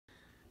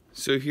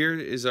So here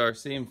is our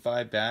same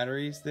 5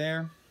 batteries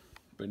there,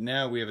 but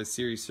now we have a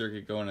series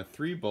circuit going to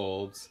 3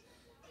 bulbs,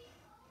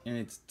 and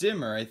it's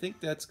dimmer. I think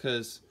that's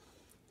because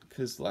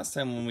last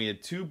time when we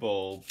had 2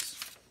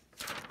 bulbs,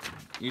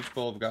 each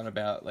bulb got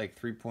about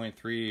like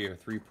 3.3 or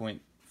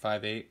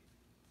 3.58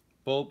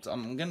 volts.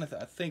 I'm gonna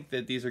think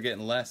that these are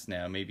getting less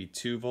now, maybe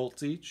 2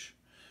 volts each,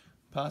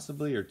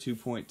 possibly, or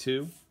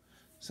 2.2,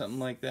 something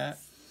like that.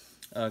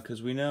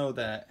 Because we know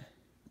that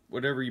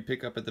whatever you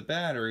pick up at the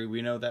battery,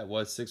 we know that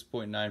was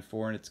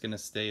 6.94, and it's gonna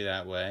stay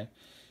that way.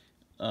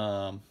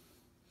 That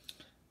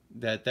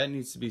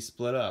needs to be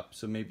split up,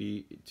 so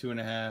maybe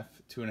 2.5,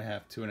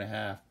 2.5,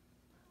 2.5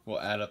 will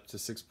add up to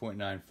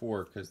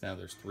 6.94 because now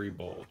there's 3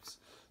 bulbs.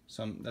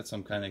 So that's what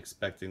I'm kind of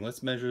expecting.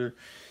 Let's measure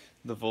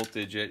the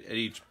voltage at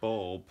each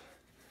bulb.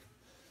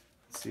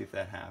 Let's see if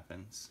that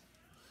happens.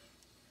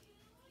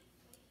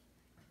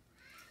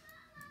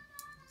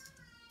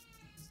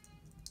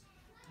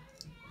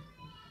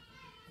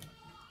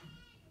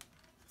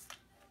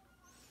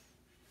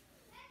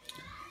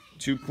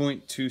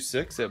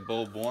 .26 at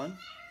bulb 1.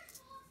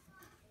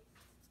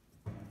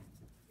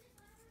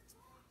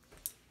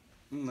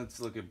 And let's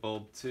look at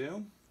bulb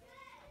 2.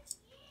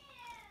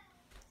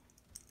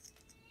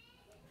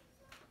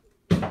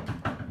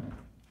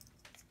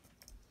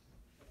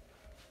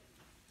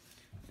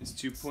 It's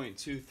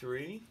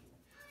 2.23.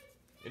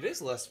 It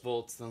is less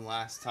volts than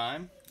last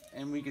time,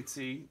 and we could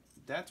see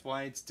that's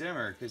why it's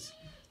dimmer, because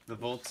the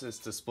volts is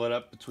to split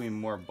up between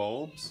more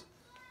bulbs.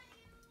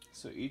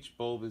 So each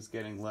bulb is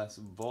getting less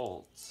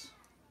volts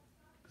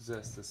because it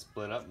has to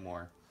split up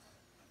more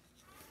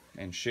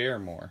and share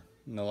more.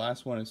 And the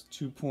last one is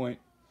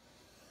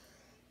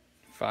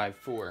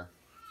 2.54.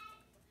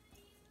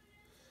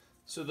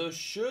 So those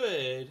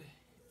should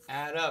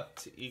add up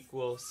to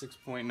equal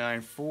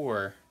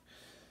 6.94.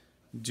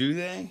 Do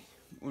they?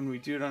 When we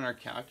do it on our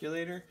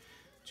calculator,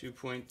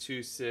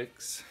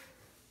 2.26,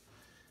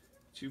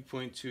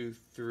 2.23,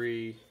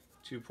 2.54.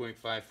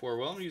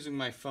 Well, I'm using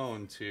my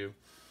phone to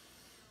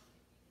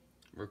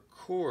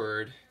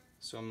record,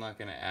 so I'm not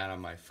going to add on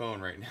my phone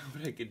right now,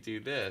 but I could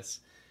do this.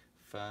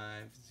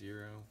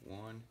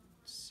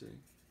 5016,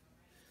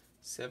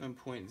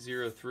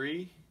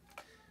 7.03.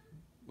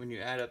 When you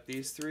add up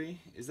these three,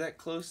 is that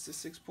close to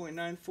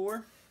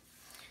 6.94?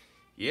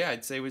 Yeah,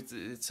 I'd say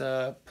it's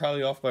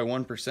probably off by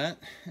 1%,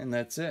 and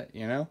that's it,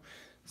 you know?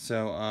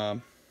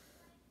 So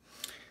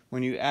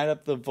when you add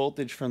up the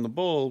voltage from the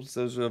bulbs,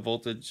 those are the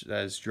voltage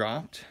that is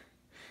dropped.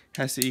 It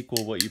has to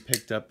equal what you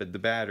picked up at the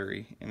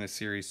battery in a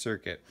series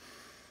circuit,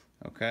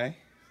 okay?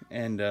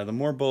 And the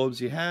more bulbs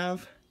you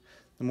have,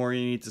 the more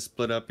you need to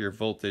split up your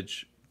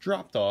voltage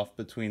dropped off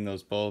between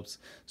those bulbs,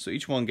 so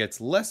each one gets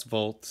less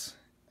volts,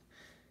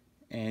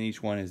 and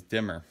each one is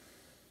dimmer.